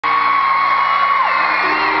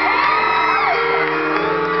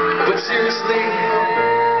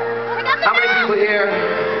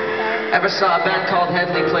Ever saw a band called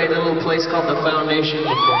Headley play at a little place called The Foundation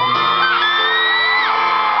before?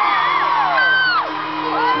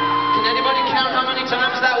 Can anybody count how many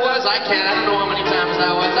times that was? I can't. I don't know how many times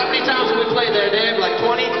that was. How many times did we play there, Dave? Like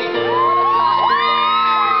 20?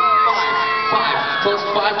 Five. Close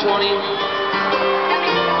to 520.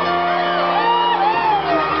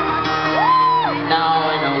 Now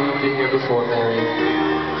I know we've been here before, Barrie.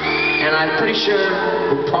 And I'm pretty sure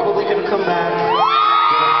we're probably going to come back.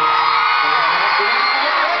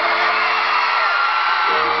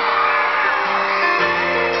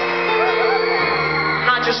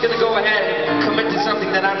 Just going to go ahead and commit to something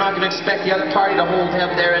that I'm not going to expect the other party to hold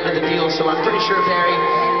up their end of the deal. So I'm pretty sure, Barrie,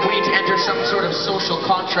 we need to enter some sort of social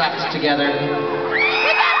contract together.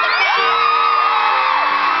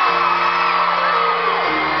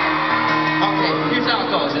 Okay, here's how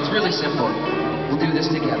it goes. It's really simple. We'll do this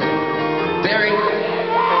together. Barrie,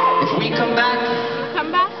 if we come back,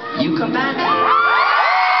 you come back.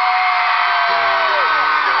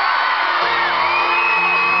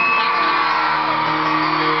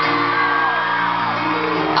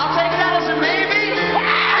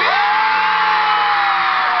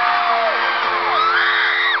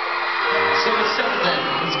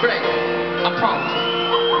 Great. I'm prompt.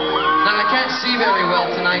 Now, I can't see very well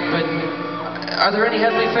tonight, but are there any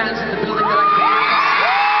Headley fans in the building that I can hear?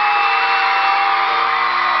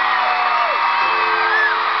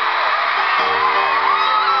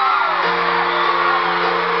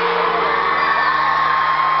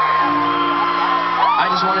 I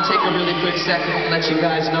just want to take a really quick second and let you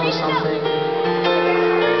guys know something.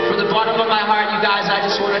 From the bottom of my heart, you guys, I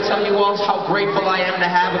just want to tell you all how grateful I am to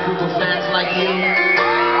have a group of fans like you.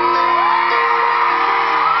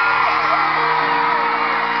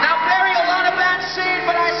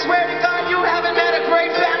 But I swear to God, you haven't met a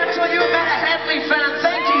great fan until you met a Headley fan.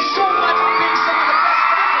 Thank you so much for being some of the best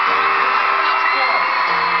fans.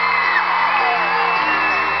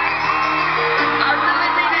 I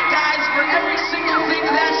really mean it, guys. For every single thing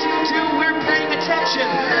that you do, we're paying attention.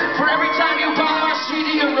 For every time you buy our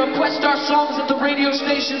CD or request our songs at the radio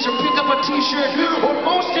stations or pick up a t-shirt, or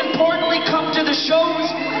most importantly, come to the shows.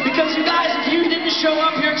 Because you guys, if you didn't show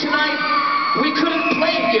up here tonight, we couldn't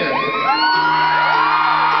play here.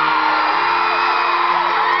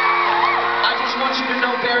 I want you to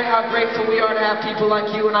know, Barrie, how grateful we are to have people like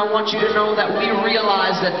you, and I want you to know that we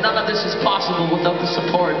realize that none of this is possible without the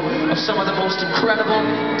support of some of the most incredible,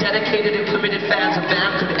 dedicated, and committed fans a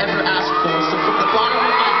band could ever ask for. So from the bottom of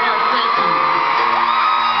my heart, thank you.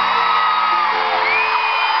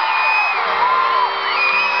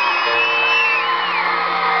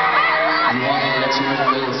 You want me to let you in a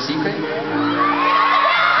little secret?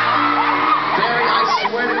 Barrie, I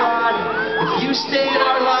swear to God, if you stay in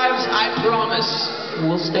our lives, I promise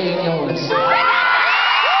we'll stay in yours. And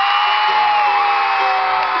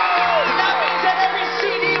that means that every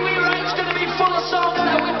CD we write is going to be full of songs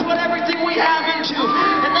that we put everything we have into.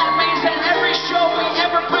 And that means that every show we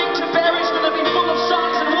ever bring to Barrie is going to be full of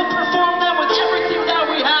songs, and we'll perform them with everything that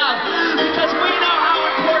we have. Because we know how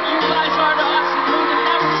important you guys are to us, and we can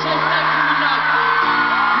never say thank you enough.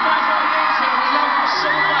 You guys are amazing. We love you so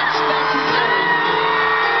much. Thank you, Barrie.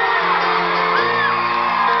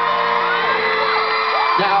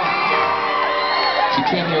 Now, if you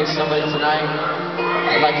came here with somebody tonight,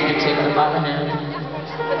 I'd like you to take them by the hand.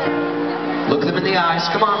 Look them in the eyes.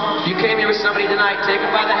 Come on. If you came here with somebody tonight, take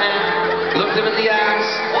them by the hand. Look them in the eyes.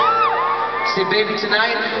 Say, baby,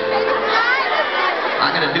 tonight,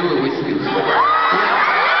 I'm going to do it with you. I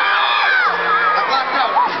blacked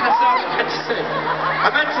out. That's all I meant to say.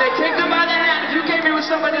 I meant to say, take them by the hand. If you came here with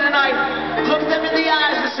somebody tonight, look them in the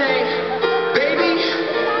eyes and say, baby,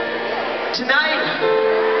 tonight,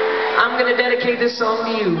 I'm going to dedicate this song to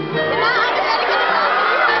you.